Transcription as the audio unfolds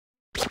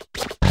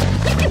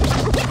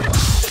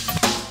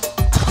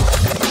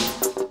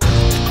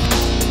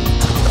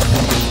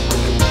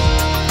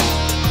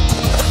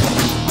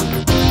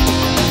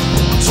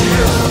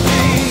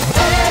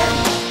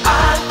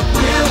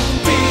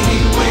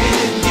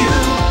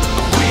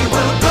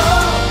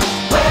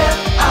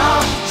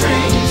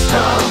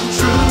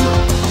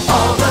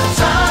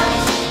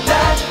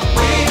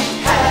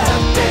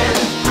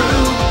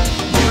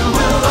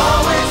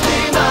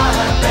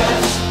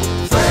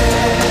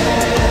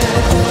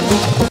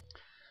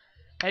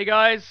Hey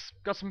guys,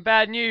 got some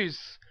bad news.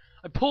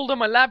 I pulled on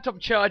my laptop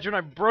charger and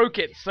I broke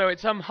it, so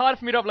it's hard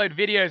for me to upload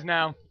videos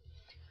now.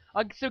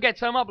 I can still get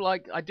some up,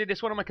 like I did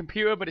this one on my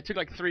computer, but it took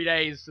like 3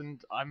 days,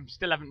 and I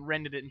still haven't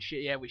rendered it and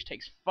shit yet, which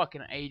takes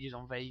fucking ages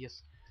on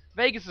Vegas.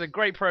 Vegas is a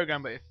great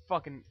program, but it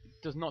fucking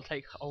does not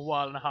take a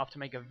while and a half to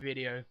make a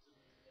video.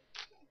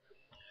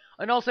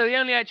 And also, the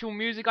only actual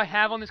music I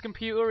have on this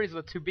computer is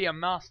the To Be a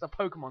Master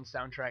Pokemon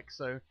soundtrack,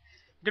 so I'm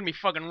gonna be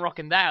fucking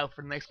rocking that out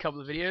for the next couple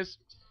of videos.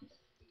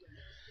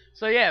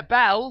 So yeah,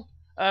 battle.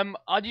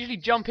 I'd usually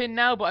jump in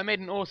now, but I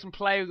made an awesome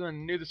play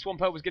and knew the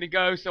Swampert was gonna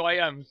go, so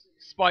I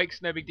spikes,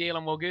 no big deal,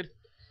 I'm all good.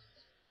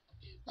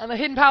 And the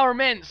hidden power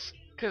immense,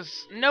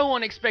 because no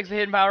one expects the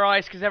hidden power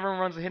ice, because everyone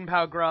runs the hidden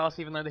power grass,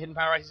 even though the hidden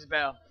power ice is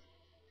better.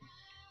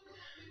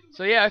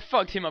 So yeah, I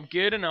fucked him up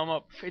good, and I'm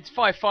up. It's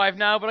 5-5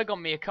 now, but I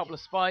got me a couple of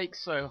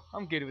spikes, so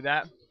I'm good with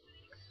that.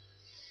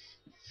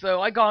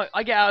 So I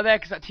get out of there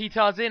because that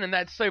T-Tar's in, and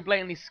that's so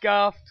blatantly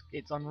scarfed.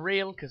 It's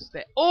unreal because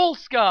they're all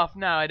scarfed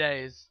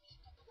nowadays.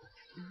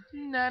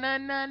 Na na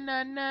na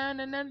na na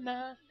na na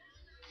na.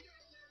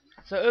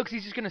 So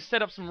Uxie's just gonna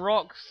set up some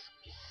rocks.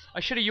 I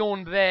should have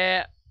yawned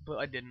there, but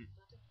I didn't.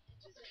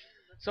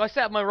 So I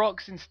set up my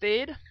rocks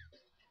instead,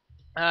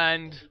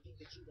 and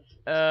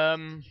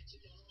then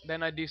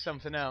I do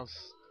something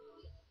else.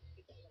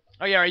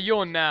 Oh yeah, I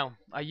yawn now.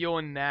 I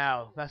yawn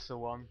now. That's the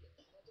one.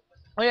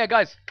 Oh yeah,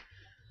 guys,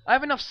 I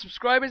have enough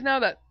subscribers now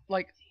that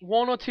like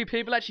 1 or 2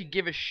 people actually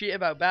give a shit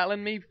about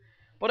battling me,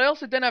 but I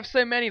also don't have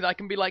so many that I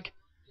can be like,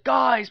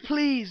 guys,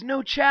 please,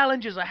 no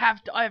challenges. I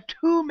have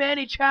too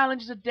many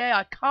challenges a day.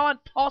 I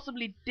can't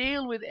possibly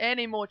deal with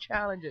any more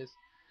challenges.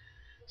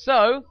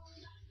 So,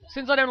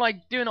 since I don't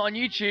like doing it on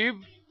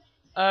YouTube,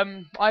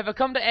 I've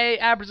come to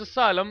Abra's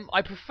Asylum.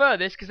 I prefer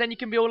this because then you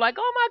can be all like,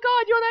 oh my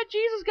god, you're that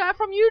Jesus guy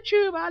from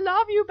YouTube. I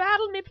love you.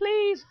 Battle me,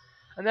 please.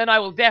 And then I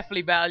will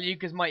definitely battle you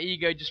because my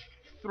ego just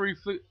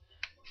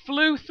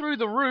flew through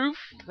the roof.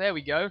 There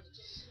we go.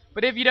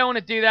 But if you don't want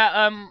to do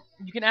that,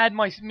 you can add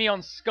me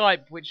on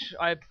Skype, which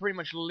I pretty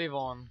much live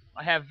on.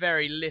 I have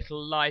very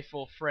little life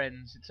or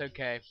friends. It's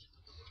okay.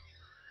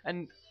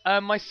 And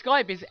my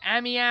Skype is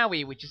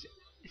Amiowie, which is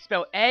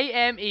spelled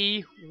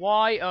Ameyowee.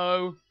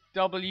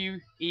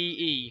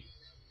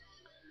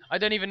 I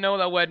don't even know what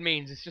that word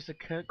means. It's just a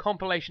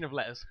compilation of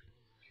letters.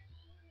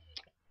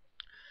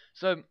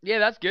 So yeah,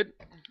 that's good.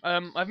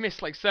 I've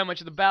missed like so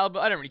much of the battle,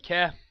 but I don't really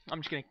care.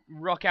 I'm just gonna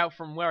rock out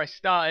from where I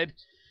started,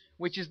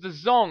 which is the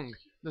Zong.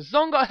 The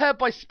Zong got hurt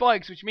by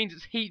spikes, which means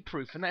it's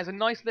heat-proof, and that is a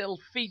nice little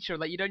feature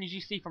that you don't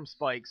usually see from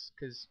spikes,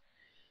 because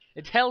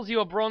it tells you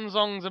a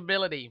Bronzong's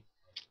ability.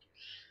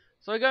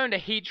 So I go into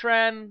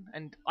Heatran,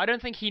 and I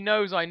don't think he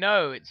knows I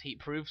know it's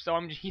heat-proof, so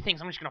he thinks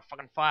I'm just gonna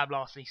fucking Fire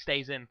Blast, and he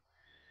stays in.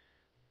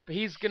 But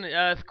he's gonna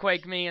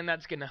Earthquake me, and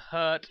that's gonna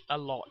hurt a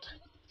lot.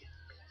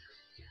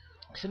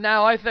 So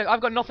now I've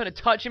got nothing to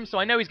touch him, so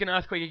I know he's gonna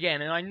Earthquake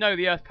again, and I know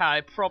the Earth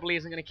Power probably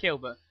isn't gonna kill,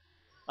 but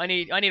I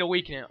need to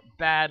weaken it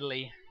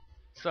badly.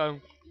 So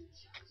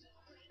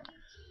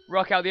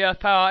rock out the Earth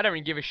Power. I don't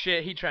really give a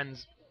shit.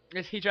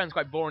 This Heatran's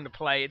quite boring to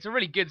play. It's a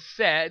really good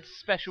set. It's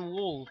special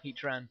wall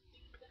Heatran,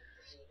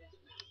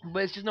 but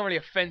it's just not really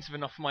offensive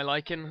enough for my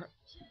liking.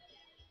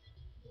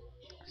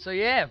 So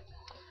yeah,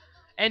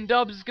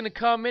 N-Dubs is gonna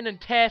come in and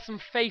tear some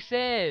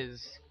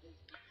faces.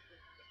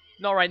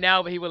 Not right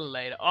now, but he will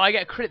later. Oh, I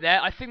get a crit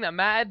there. I think that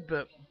mattered,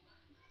 but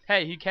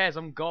hey, who cares?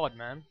 I'm God,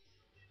 man.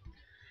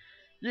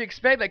 You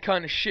expect that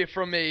kind of shit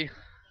from me.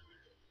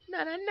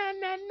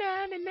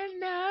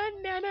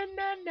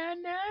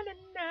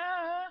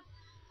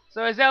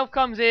 So as Elf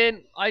comes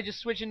in, I just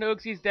switch into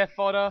Uxie's Death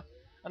Fodder,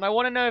 and I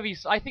want to know if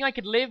he's... I think I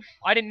could live...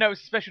 I didn't know it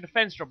was a special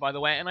defense drop, by the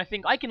way, and I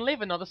think I can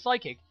live another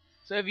Psychic.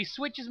 So if he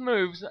switches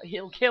moves,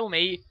 he'll kill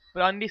me,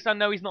 but at least I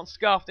know he's not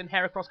scuffed and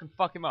Heracross can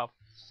fuck him up.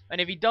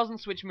 And if he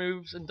doesn't switch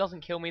moves and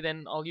doesn't kill me,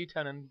 then I'll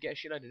U-turn and get a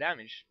shitload of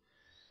damage.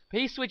 But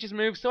he switches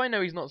moves, so I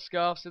know he's not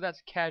scuffed, so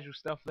that's casual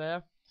stuff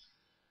there.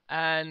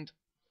 And,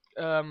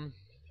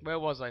 where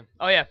was I?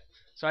 Oh yeah,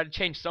 so I had to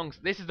change songs.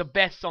 This is the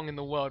best song in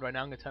the world right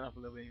now. I'm going to turn up a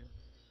little bit here.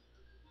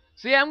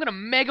 So yeah, I'm going to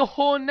Mega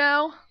Horn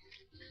now.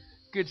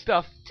 Good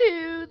stuff.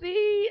 To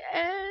the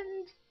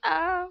end,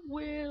 I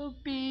will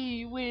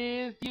be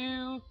with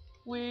you.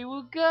 We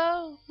will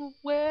go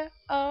where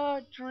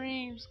our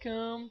dreams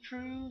come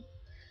true.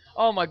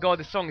 Oh my god,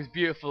 this song is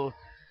beautiful.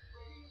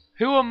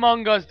 Who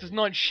among us does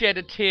not shed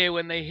a tear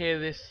when they hear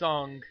this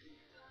song?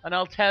 And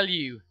I'll tell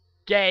you,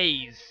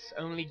 gays.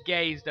 Only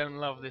gays don't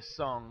love this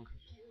song.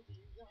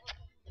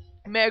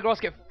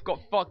 Metagross got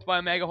fucked by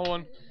a Mega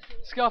Horn.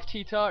 Scarf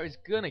T-Tar is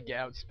gonna get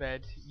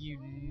outsped. You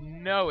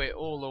know it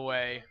all the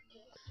way.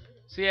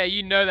 So yeah,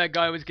 you know that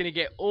guy was gonna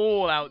get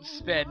all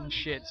outsped and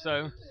shit,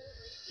 so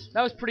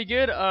that was pretty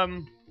good.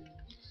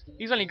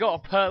 He's only got a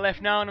Pert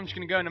left now, and I'm just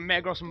gonna go into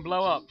Metagross and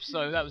blow up,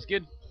 so that was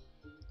good.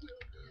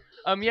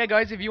 Yeah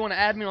guys, if you want to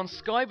add me on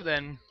Skype,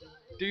 then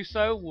do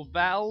so, we'll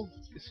battle.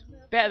 It's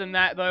better than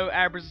that though,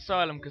 Abra's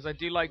Asylum, because I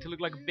do like to look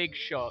like a big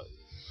shot.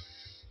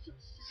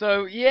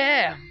 So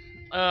yeah,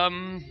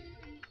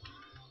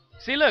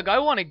 See, look, I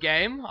won a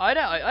game. I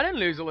don't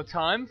lose all the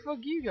time. Fuck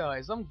you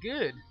guys. I'm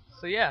good.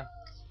 So yeah.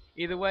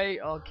 Either way,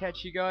 I'll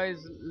catch you guys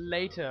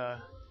later.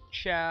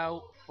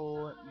 Ciao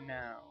for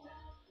now.